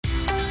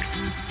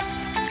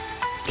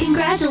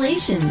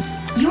Congratulations!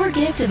 Your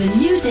gift of a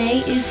new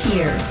day is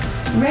here.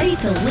 Ready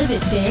to live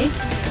it big?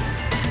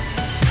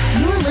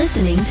 You're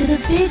listening to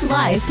the Big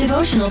Life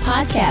Devotional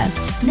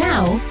Podcast.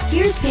 Now,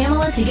 here's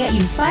Pamela to get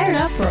you fired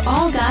up for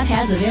all God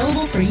has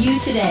available for you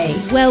today.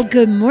 Well,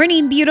 good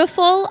morning,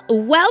 beautiful.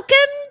 Welcome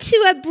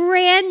to a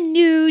brand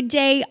new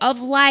day of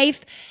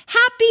life.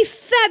 Happy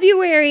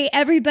February,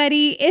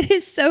 everybody. It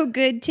is so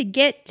good to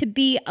get to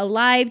be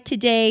alive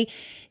today.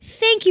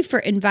 Thank you for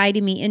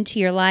inviting me into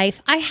your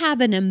life. I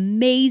have an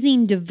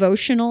amazing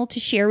devotional to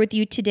share with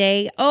you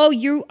today. Oh,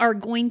 you are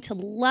going to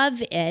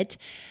love it.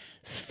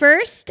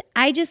 First,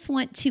 I just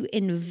want to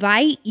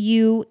invite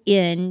you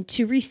in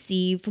to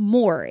receive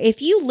more.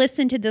 If you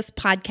listen to this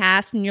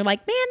podcast and you're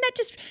like, man, that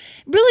just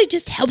really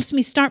just helps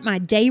me start my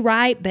day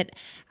right, but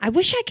I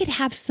wish I could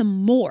have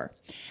some more.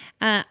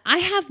 I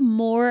have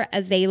more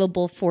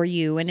available for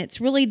you, and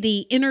it's really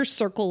the inner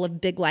circle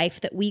of Big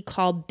Life that we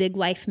call Big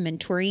Life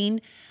Mentoring.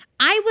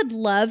 I would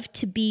love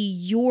to be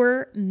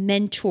your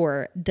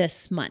mentor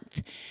this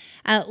month.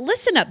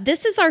 Listen up.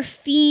 This is our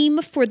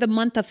theme for the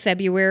month of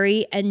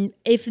February. And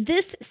if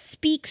this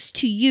speaks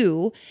to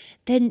you,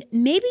 then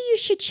maybe you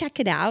should check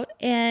it out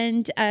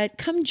and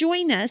come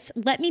join us.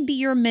 Let me be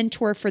your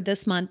mentor for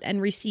this month and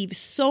receive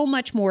so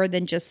much more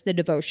than just the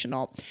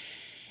devotional.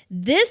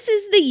 This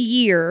is the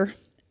year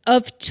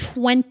of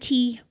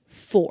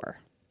 24.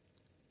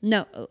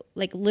 No,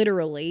 like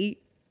literally.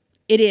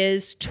 It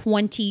is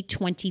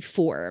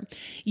 2024.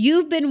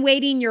 You've been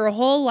waiting your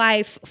whole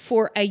life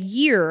for a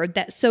year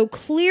that so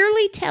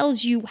clearly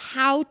tells you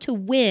how to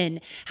win,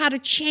 how to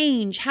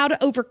change, how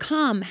to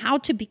overcome, how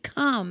to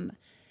become.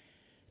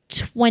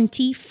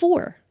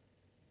 24.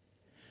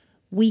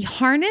 We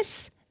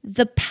harness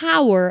the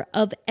power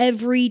of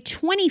every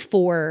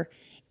 24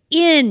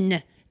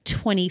 in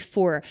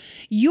 24.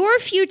 Your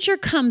future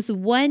comes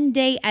one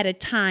day at a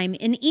time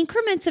in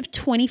increments of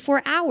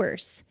 24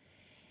 hours.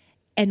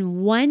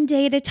 And one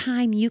day at a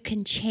time, you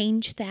can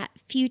change that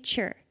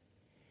future.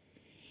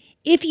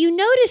 If you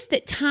notice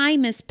that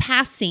time is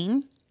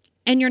passing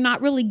and you're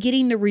not really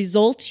getting the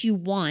results you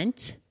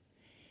want,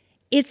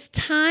 it's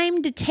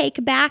time to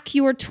take back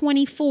your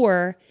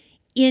 24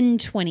 in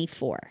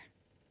 24.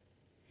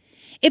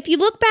 If you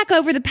look back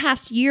over the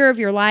past year of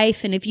your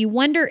life and if you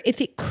wonder if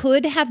it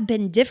could have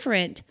been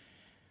different,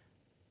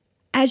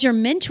 as your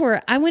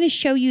mentor, I want to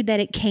show you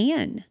that it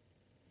can.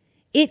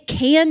 It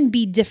can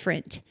be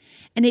different.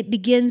 And it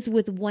begins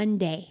with one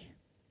day.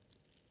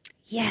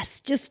 Yes,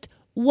 just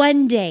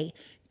one day,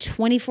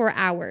 24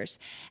 hours.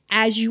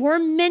 As your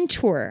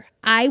mentor,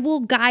 I will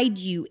guide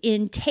you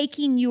in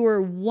taking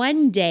your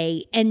one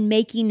day and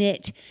making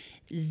it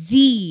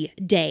the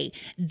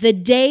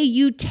day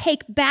you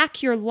take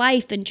back your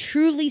life and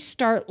truly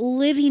start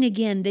living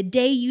again, the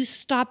day you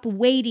stop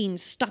waiting,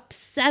 stop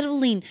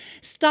settling,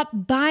 stop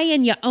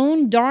buying your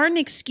own darn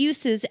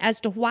excuses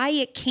as to why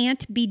it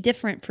can't be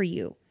different for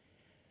you.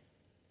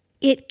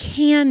 It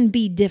can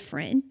be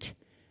different,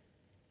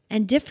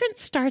 and different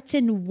starts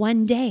in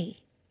one day.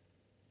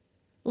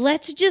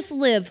 Let's just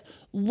live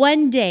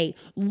one day,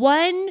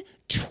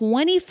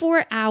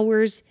 24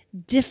 hours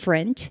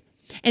different,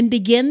 and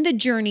begin the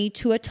journey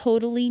to a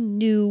totally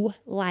new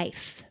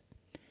life.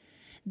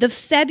 The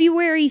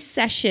February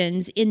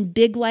sessions in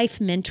Big Life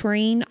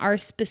Mentoring are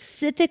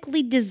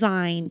specifically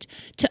designed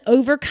to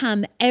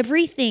overcome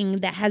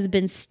everything that has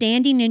been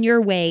standing in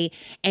your way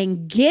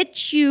and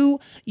get you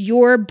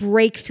your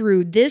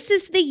breakthrough. This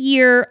is the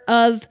year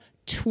of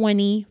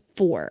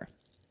 24.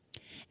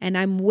 And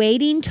I'm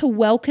waiting to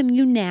welcome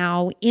you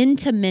now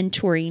into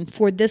mentoring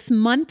for this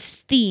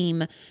month's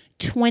theme,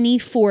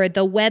 24.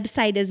 The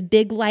website is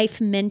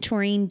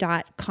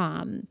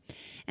biglifementoring.com.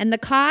 And the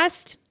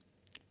cost?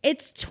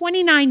 It's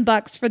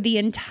 $29 for the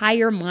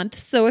entire month.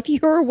 So if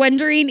you're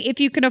wondering if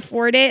you can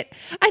afford it,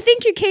 I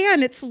think you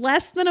can. It's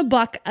less than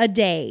 $1 a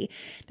day.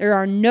 There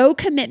are no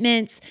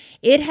commitments.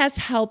 It has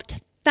helped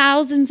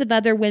thousands of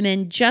other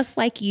women just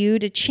like you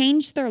to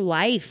change their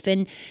life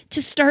and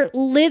to start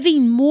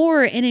living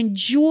more and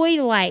enjoy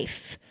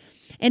life.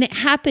 And it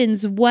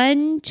happens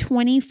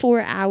 24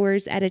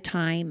 hours at a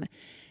time.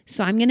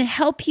 So I'm going to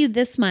help you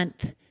this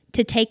month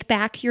to take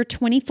back your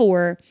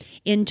 24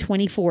 in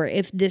 24.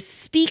 If this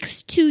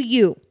speaks to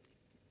you,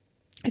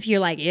 if you're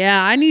like,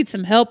 yeah, I need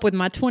some help with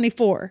my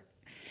 24,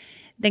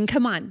 then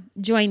come on,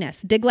 join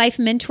us.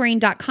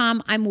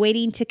 biglifementoring.com. I'm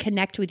waiting to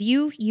connect with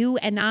you. You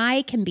and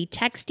I can be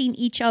texting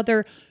each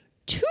other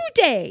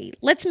today.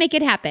 Let's make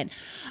it happen.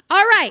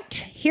 All right,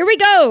 here we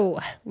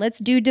go. Let's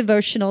do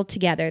devotional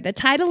together. The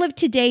title of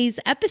today's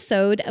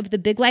episode of the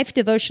Big Life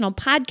Devotional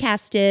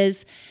Podcast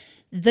is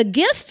The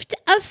Gift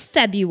of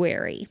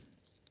February.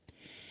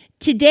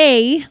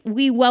 Today,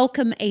 we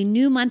welcome a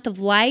new month of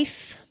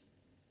life.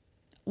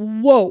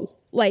 Whoa,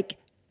 like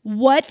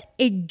what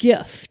a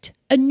gift.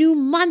 A new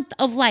month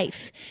of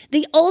life.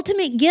 The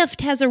ultimate gift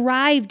has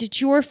arrived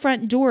at your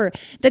front door.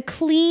 The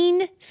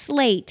clean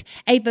slate,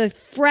 a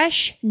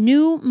fresh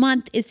new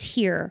month is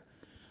here.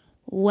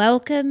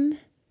 Welcome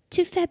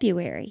to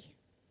February.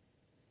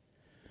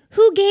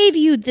 Who gave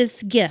you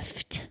this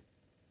gift?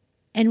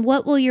 And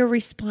what will your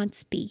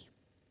response be?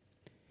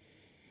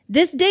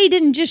 This day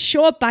didn't just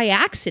show up by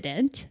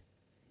accident.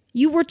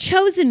 You were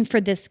chosen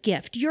for this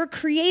gift. Your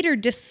Creator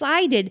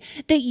decided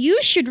that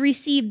you should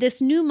receive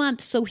this new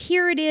month. So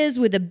here it is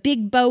with a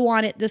big bow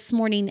on it this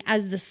morning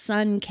as the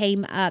sun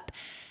came up.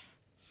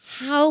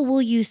 How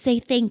will you say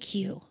thank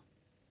you?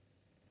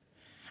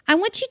 I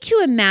want you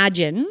to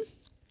imagine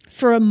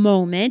for a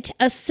moment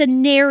a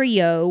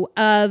scenario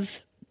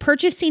of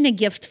purchasing a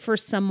gift for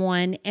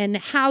someone and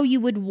how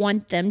you would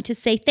want them to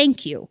say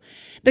thank you.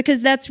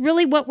 Because that's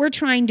really what we're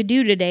trying to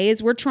do today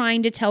is we're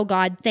trying to tell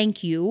God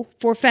thank you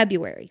for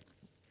February.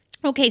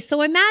 Okay,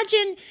 so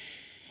imagine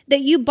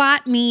that you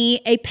bought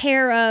me a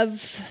pair of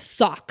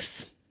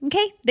socks.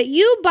 Okay, that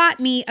you bought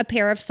me a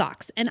pair of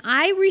socks and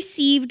I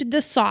received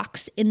the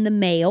socks in the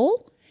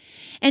mail.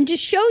 And to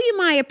show you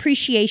my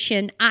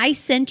appreciation, I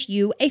sent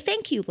you a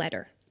thank you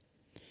letter.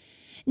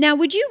 Now,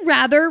 would you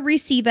rather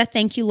receive a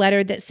thank you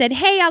letter that said,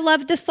 hey, I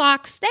love the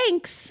socks,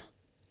 thanks?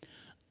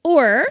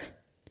 Or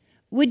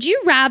would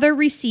you rather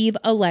receive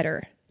a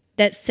letter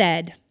that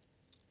said,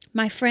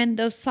 my friend,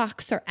 those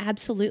socks are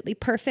absolutely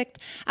perfect.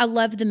 I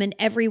love them in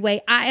every way.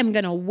 I am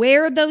going to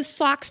wear those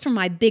socks for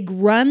my big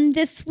run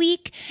this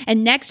week.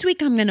 And next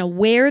week, I'm going to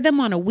wear them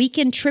on a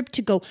weekend trip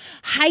to go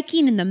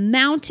hiking in the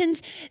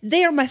mountains.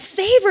 They are my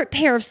favorite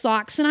pair of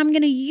socks, and I'm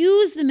going to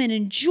use them and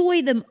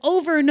enjoy them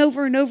over and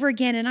over and over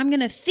again. And I'm going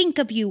to think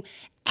of you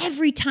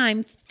every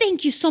time.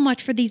 Thank you so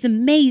much for these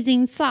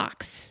amazing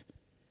socks.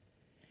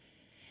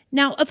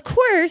 Now, of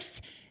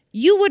course,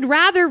 you would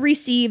rather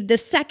receive the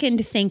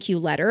second thank you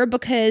letter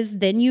because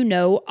then you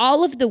know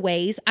all of the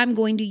ways I'm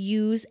going to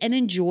use and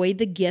enjoy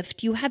the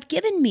gift you have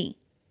given me.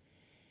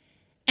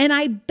 And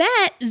I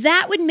bet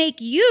that would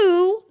make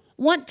you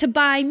want to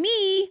buy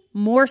me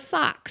more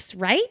socks,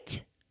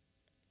 right?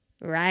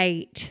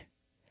 Right.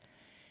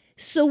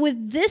 So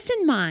with this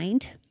in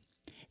mind,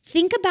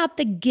 think about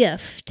the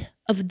gift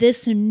of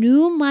this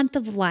new month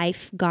of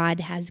life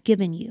God has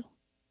given you.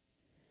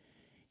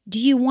 Do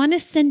you want to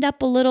send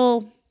up a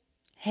little,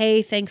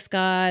 hey, thanks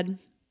God,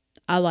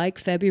 I like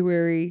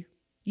February.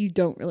 You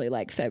don't really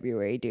like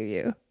February, do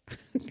you?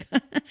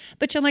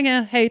 But you're like,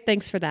 hey,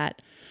 thanks for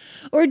that.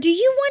 Or do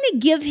you want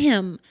to give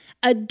him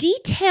a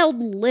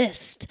detailed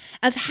list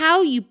of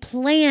how you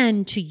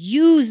plan to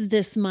use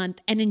this month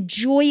and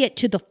enjoy it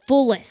to the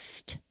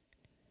fullest?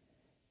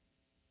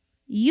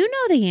 You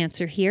know the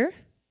answer here.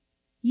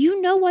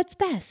 You know what's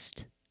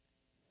best.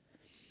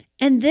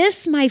 And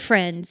this, my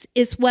friends,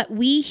 is what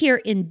we here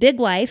in Big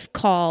Life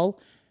call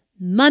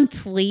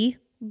monthly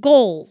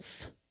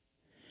goals.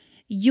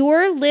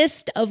 Your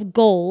list of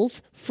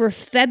goals for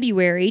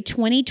February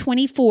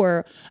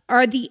 2024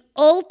 are the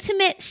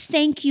ultimate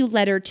thank you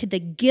letter to the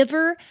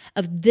giver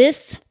of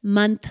this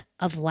month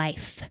of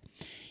life.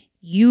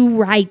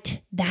 You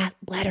write that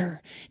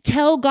letter.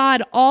 Tell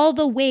God all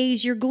the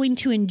ways you're going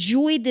to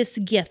enjoy this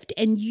gift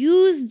and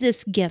use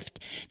this gift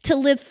to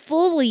live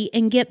fully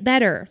and get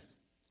better.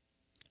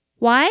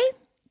 Why?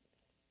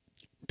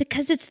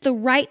 Because it's the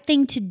right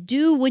thing to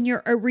do when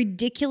you're a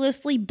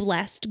ridiculously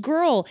blessed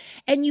girl.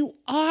 And you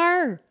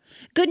are.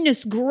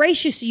 Goodness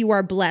gracious, you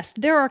are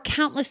blessed. There are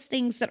countless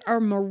things that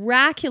are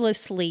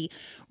miraculously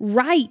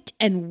right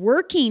and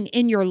working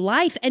in your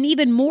life, and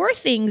even more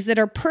things that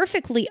are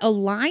perfectly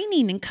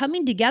aligning and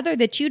coming together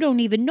that you don't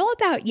even know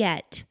about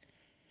yet.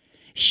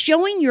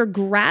 Showing your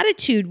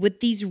gratitude with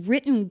these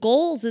written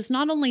goals is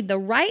not only the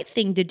right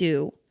thing to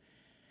do,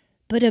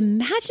 but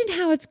imagine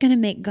how it's going to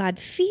make God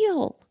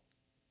feel.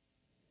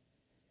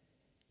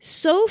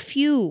 So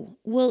few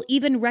will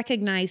even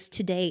recognize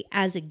today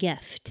as a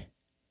gift.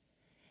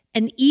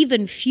 And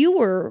even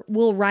fewer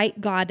will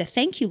write God a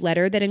thank you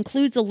letter that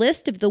includes a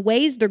list of the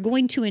ways they're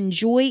going to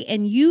enjoy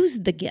and use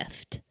the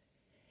gift.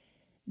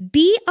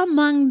 Be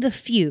among the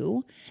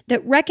few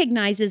that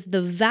recognizes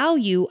the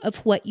value of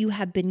what you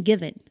have been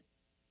given.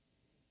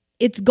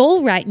 It's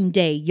goal writing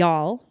day,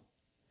 y'all.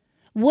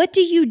 What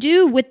do you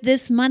do with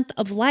this month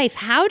of life?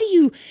 How do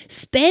you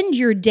spend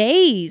your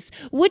days?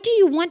 What do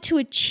you want to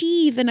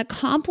achieve and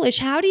accomplish?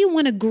 How do you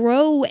want to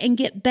grow and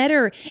get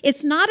better?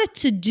 It's not a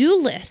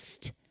to-do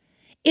list.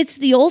 It's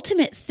the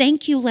ultimate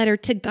thank you letter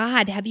to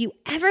God. Have you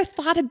ever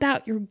thought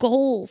about your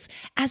goals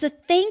as a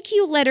thank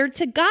you letter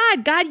to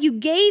God? God, you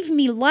gave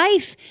me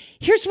life.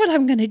 Here's what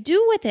I'm going to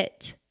do with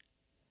it.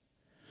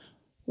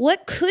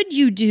 What could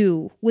you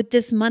do with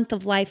this month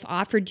of life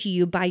offered to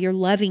you by your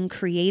loving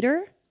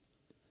Creator?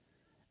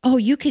 Oh,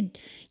 you could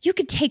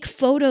take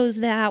photos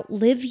that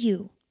outlive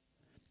you.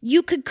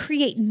 You could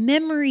create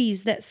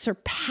memories that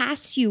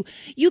surpass you.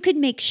 You could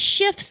make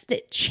shifts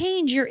that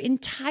change your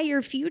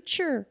entire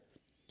future.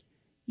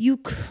 You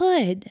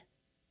could.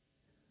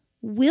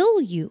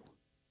 Will you?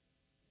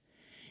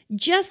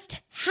 Just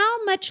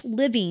how much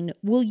living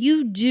will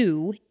you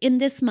do in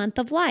this month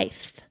of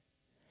life?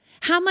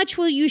 How much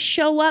will you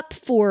show up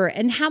for,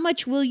 and how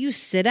much will you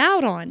sit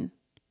out on?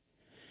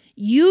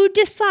 You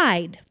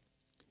decide.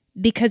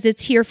 Because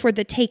it's here for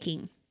the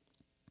taking.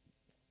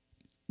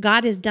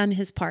 God has done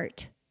his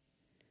part.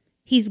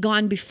 He's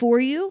gone before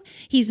you.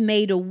 He's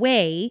made a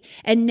way.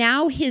 And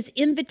now his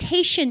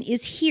invitation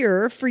is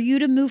here for you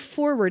to move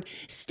forward.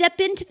 Step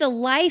into the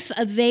life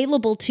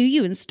available to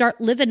you and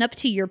start living up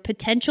to your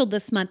potential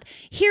this month.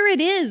 Here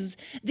it is.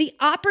 The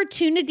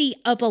opportunity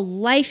of a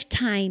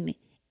lifetime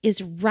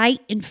is right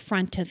in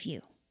front of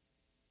you.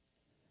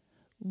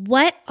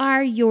 What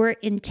are your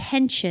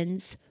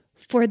intentions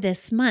for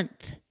this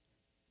month?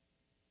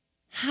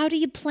 How do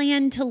you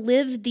plan to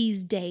live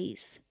these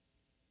days?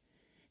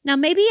 Now,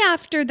 maybe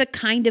after the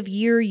kind of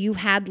year you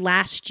had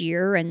last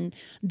year and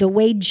the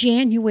way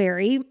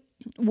January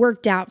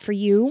worked out for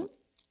you,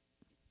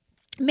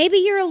 maybe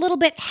you're a little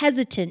bit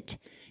hesitant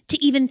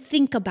to even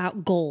think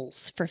about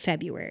goals for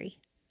February.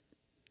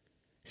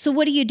 So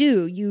what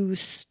do? You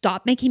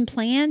stop making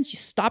plans, you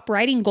stop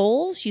writing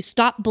goals, you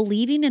stop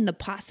believing in the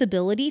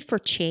possibility for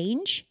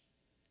change.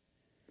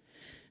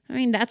 I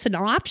mean, that's an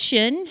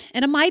option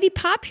and a mighty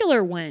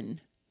popular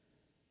one.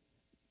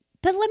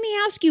 But let me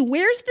ask you,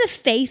 where's the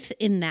faith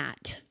in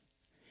that?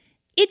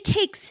 It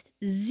takes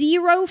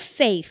zero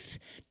faith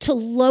to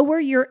lower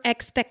your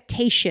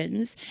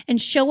expectations and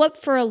show up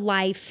for a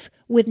life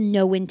with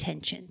no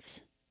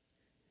intentions.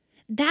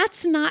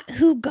 That's not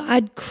who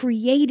God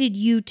created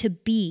you to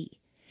be.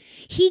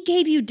 He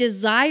gave you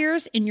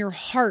desires in your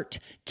heart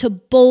to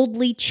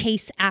boldly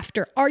chase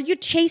after. Are you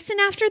chasing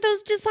after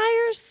those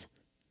desires?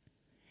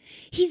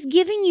 He's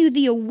giving you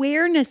the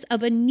awareness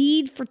of a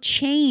need for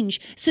change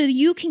so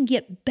you can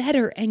get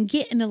better and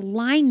get in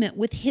alignment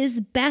with his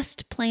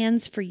best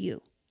plans for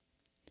you.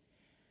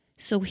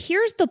 So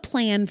here's the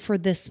plan for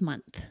this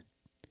month.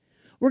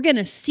 We're going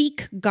to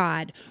seek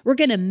God. We're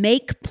going to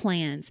make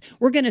plans.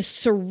 We're going to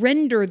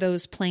surrender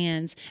those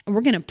plans, and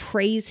we're going to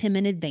praise him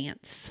in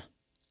advance.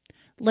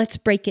 Let's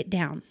break it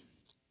down.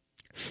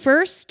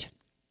 First,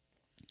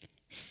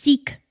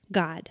 seek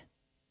God.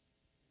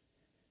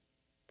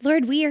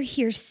 Lord, we are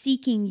here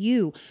seeking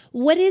you.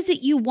 What is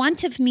it you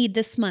want of me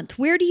this month?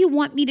 Where do you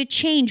want me to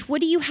change? What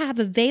do you have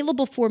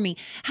available for me?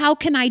 How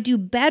can I do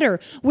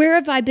better? Where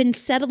have I been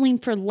settling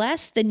for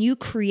less than you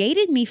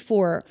created me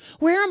for?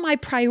 Where are my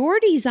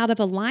priorities out of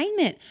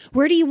alignment?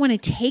 Where do you want to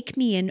take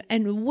me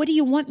and what do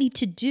you want me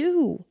to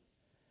do?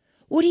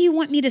 What do you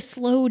want me to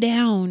slow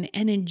down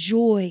and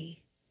enjoy?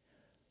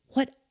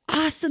 What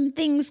awesome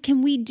things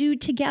can we do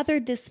together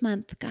this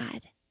month,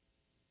 God?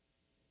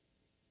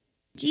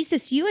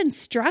 Jesus, you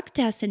instruct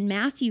us in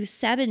Matthew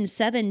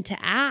 7:7 to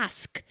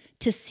ask,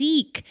 to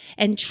seek,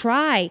 and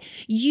try.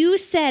 You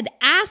said,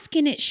 ask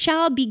and it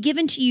shall be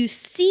given to you.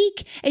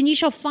 Seek and you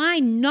shall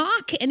find.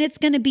 Knock and it's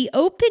going to be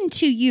open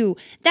to you.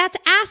 That's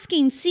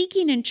asking,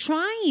 seeking, and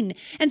trying.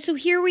 And so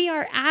here we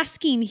are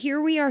asking,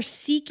 here we are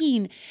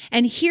seeking,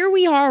 and here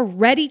we are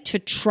ready to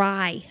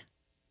try.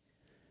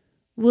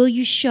 Will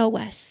you show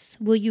us?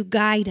 Will you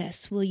guide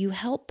us? Will you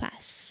help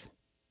us?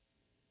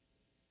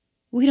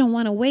 We don't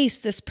want to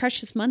waste this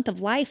precious month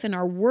of life in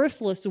our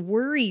worthless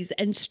worries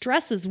and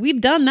stresses. We've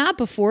done that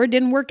before. It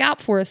didn't work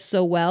out for us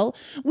so well.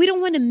 We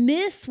don't want to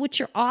miss what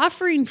you're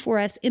offering for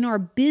us in our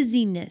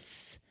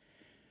busyness.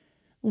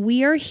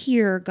 We are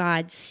here,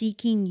 God,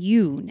 seeking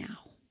you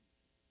now.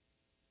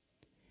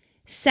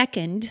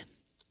 Second,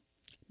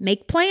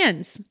 make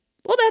plans.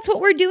 Well, that's what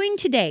we're doing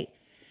today.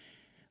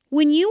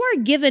 When you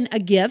are given a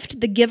gift,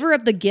 the giver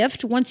of the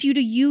gift wants you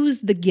to use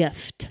the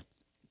gift.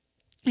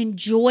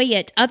 Enjoy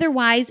it.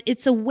 Otherwise,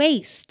 it's a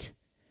waste.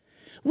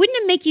 Wouldn't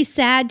it make you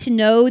sad to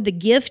know the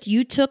gift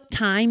you took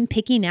time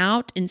picking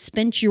out and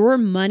spent your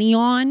money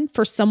on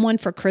for someone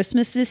for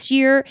Christmas this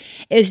year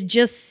is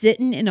just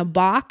sitting in a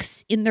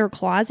box in their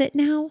closet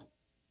now?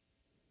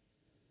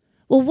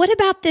 Well, what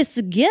about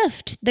this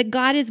gift that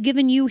God has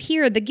given you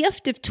here? The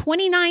gift of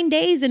 29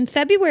 days in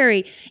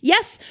February.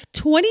 Yes,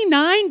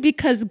 29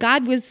 because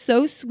God was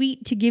so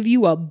sweet to give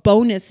you a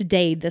bonus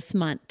day this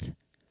month.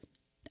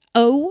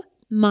 Oh,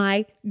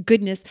 my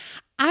goodness,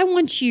 I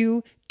want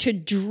you to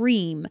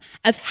dream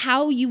of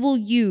how you will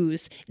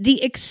use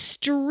the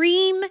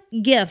extreme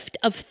gift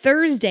of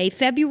Thursday,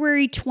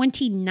 February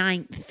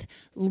 29th,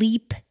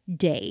 Leap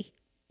Day.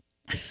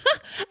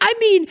 I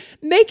mean,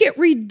 make it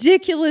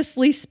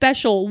ridiculously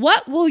special.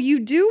 What will you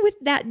do with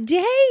that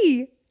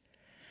day?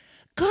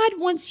 God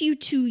wants you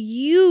to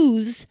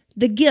use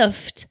the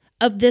gift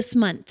of this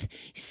month.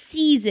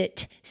 Seize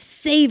it,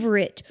 savor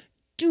it,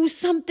 do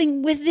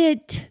something with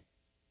it.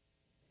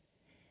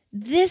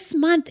 This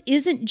month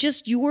isn't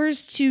just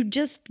yours to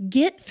just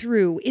get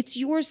through. It's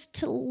yours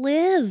to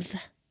live.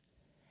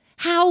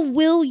 How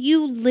will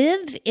you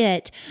live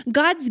it?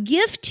 God's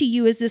gift to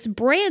you is this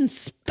brand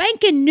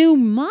spanking new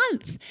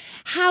month.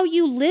 How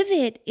you live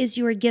it is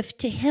your gift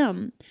to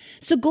him.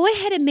 So go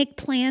ahead and make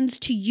plans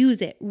to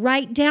use it.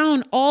 Write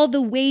down all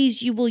the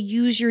ways you will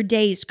use your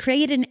days.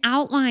 Create an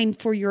outline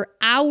for your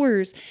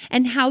hours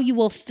and how you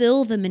will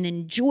fill them and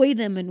enjoy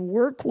them and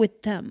work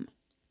with them.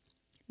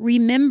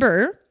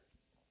 Remember,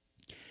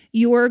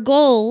 your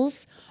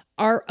goals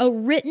are a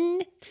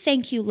written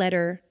thank you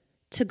letter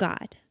to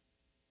God.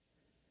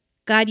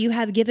 God, you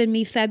have given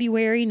me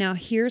February. Now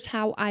here's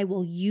how I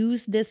will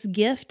use this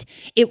gift.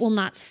 It will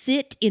not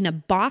sit in a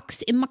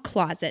box in my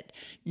closet.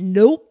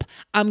 Nope,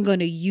 I'm going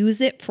to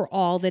use it for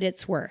all that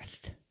it's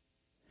worth.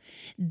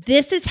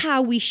 This is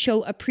how we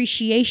show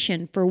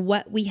appreciation for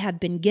what we have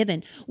been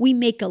given. We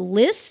make a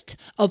list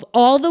of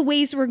all the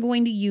ways we're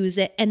going to use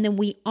it, and then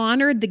we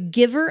honor the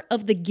giver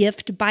of the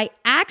gift by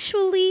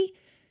actually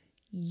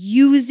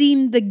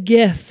using the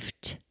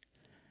gift.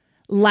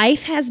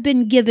 Life has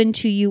been given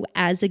to you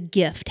as a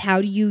gift.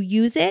 How do you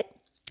use it?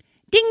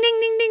 Ding, ding,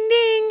 ding, ding,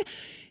 ding.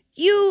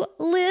 You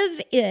live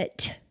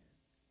it.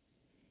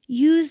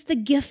 Use the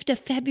gift of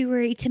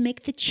February to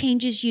make the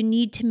changes you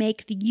need to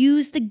make.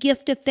 Use the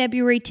gift of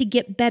February to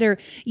get better.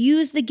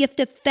 Use the gift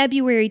of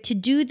February to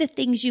do the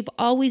things you've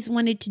always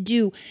wanted to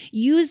do.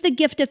 Use the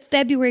gift of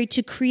February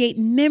to create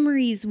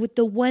memories with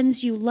the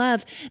ones you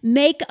love.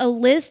 Make a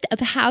list of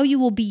how you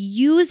will be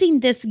using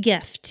this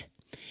gift.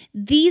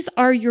 These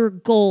are your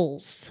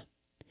goals.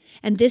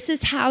 And this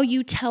is how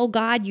you tell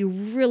God you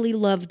really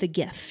love the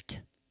gift.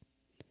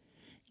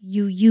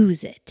 You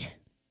use it.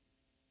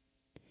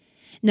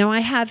 Now,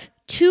 I have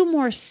 2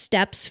 more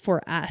steps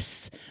for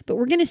us, but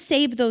we're going to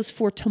save those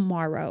for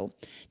tomorrow.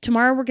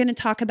 Tomorrow, we're going to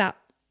talk about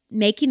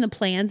making the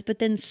plans, but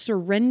then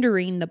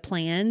surrendering the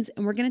plans.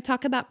 And we're going to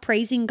talk about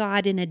praising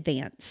God in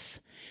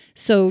advance.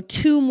 So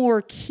 2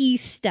 more key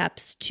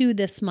steps to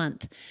this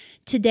month.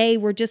 Today,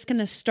 we're just going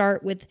to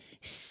start with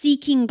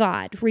seeking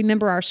God.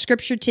 Remember our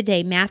scripture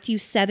today, Matthew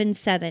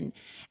 7:7.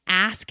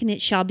 Ask and it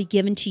shall be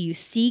given to you.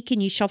 Seek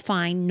and you shall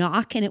find.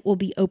 Knock and it will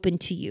be open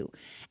to you.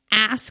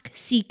 Ask,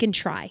 seek, and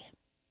try.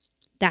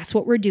 That's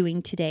what we're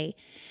doing today.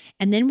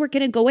 And then we're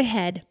going to go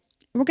ahead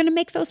and we're going to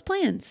make those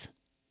plans.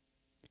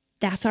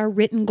 That's our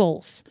written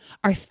goals.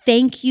 Our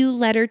thank you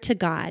letter to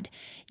God.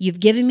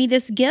 You've given me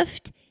this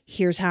gift.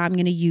 Here's how I'm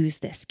going to use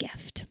this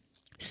gift.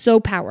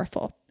 So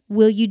powerful.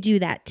 Will you do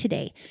that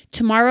today?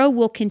 Tomorrow,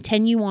 we'll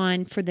continue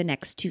on for the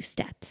next 2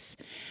 steps.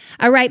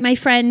 All right, my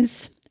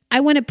friends, I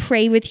want to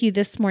pray with you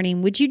this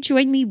morning. Would you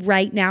join me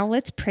right now?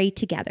 Let's pray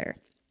together.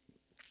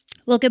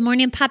 Well, good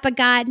morning, Papa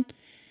God.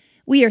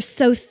 We are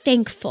so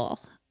thankful.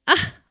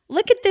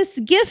 Look at this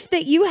gift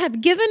that you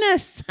have given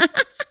us.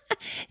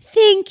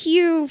 Thank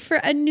you for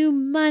a new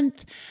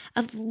month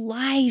of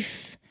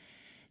life.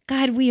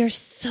 God, we are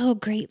so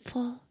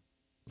grateful.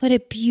 What a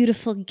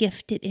beautiful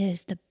gift it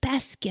is, the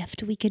best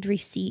gift we could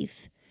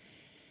receive.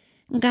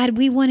 God,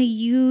 we want to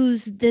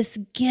use this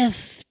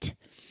gift.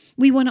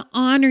 We want to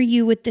honor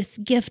you with this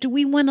gift.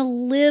 We want to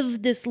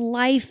live this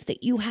life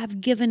that you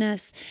have given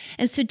us.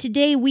 And so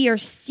today we are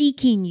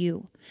seeking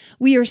you.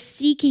 We are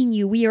seeking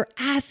you. We are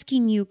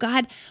asking you,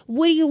 God,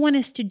 what do you want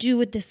us to do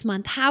with this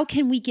month? How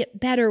can we get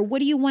better?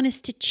 What do you want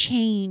us to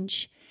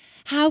change?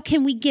 How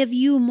can we give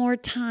you more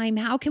time?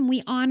 How can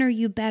we honor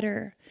you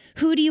better?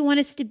 Who do you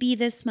want us to be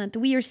this month?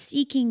 We are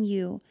seeking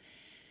you.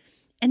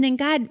 And then,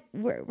 God,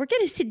 we're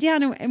going to sit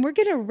down and we're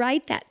going to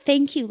write that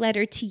thank you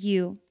letter to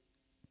you.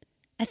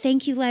 A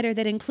thank you letter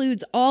that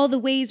includes all the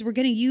ways we're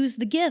going to use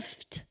the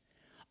gift.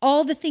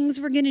 All the things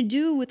we're going to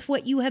do with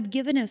what you have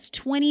given us.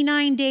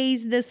 29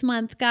 days this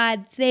month,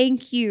 God,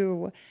 thank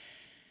you.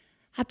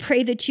 I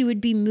pray that you would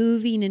be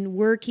moving and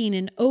working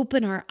and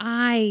open our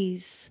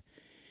eyes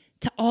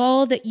to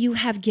all that you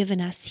have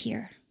given us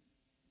here.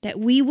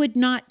 That we would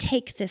not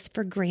take this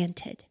for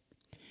granted,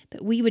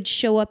 but we would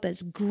show up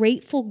as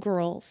grateful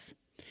girls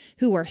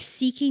who are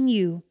seeking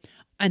you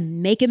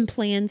and making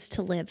plans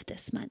to live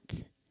this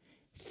month.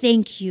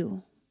 Thank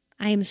you.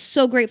 I am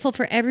so grateful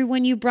for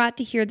everyone you brought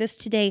to hear this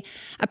today.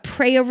 I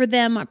pray over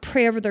them. I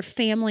pray over their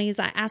families.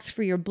 I ask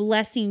for your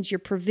blessings, your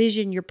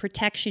provision, your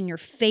protection, your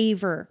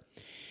favor.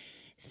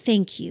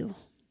 Thank you.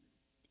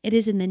 It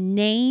is in the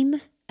name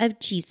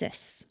of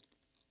Jesus.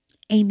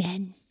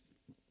 Amen.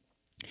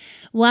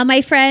 Well,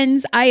 my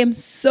friends, I am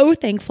so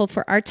thankful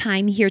for our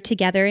time here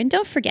together. And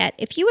don't forget,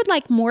 if you would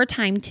like more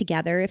time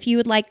together, if you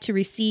would like to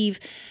receive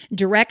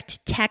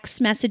direct text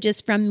messages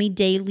from me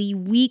daily,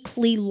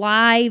 weekly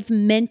live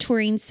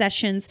mentoring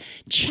sessions,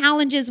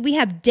 challenges, we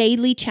have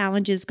daily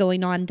challenges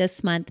going on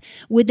this month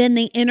within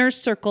the inner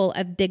circle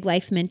of Big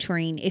Life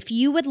Mentoring. If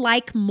you would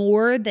like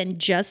more than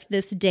just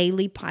this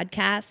daily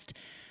podcast,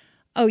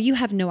 oh, you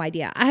have no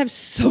idea. I have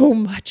so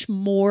much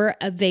more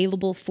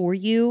available for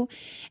you.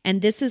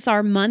 And this is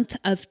our month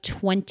of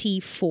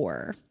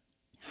 24.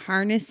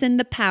 Harnessing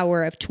the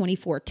power of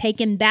 24.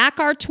 Taking back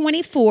our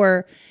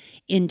 24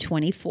 in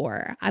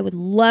 24. I would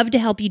love to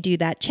help you do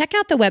that. Check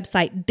out the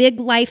website,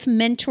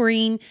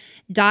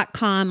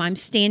 biglifementoring.com. I'm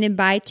standing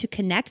by to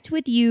connect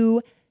with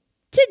you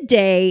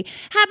today.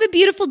 Have a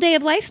beautiful day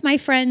of life, my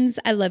friends.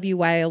 I love you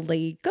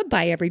wildly.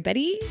 Goodbye,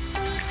 everybody.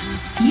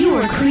 You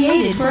were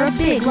created for a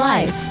big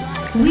life.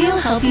 We'll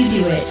help you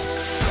do it.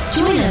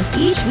 Join us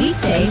each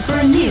weekday for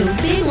a new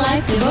Big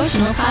Life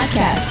devotional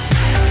podcast.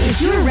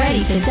 If you're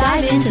ready to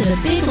dive into the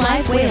Big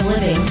Life way of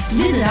living,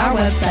 visit our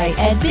website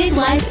at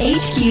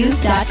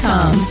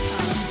biglifehq.com.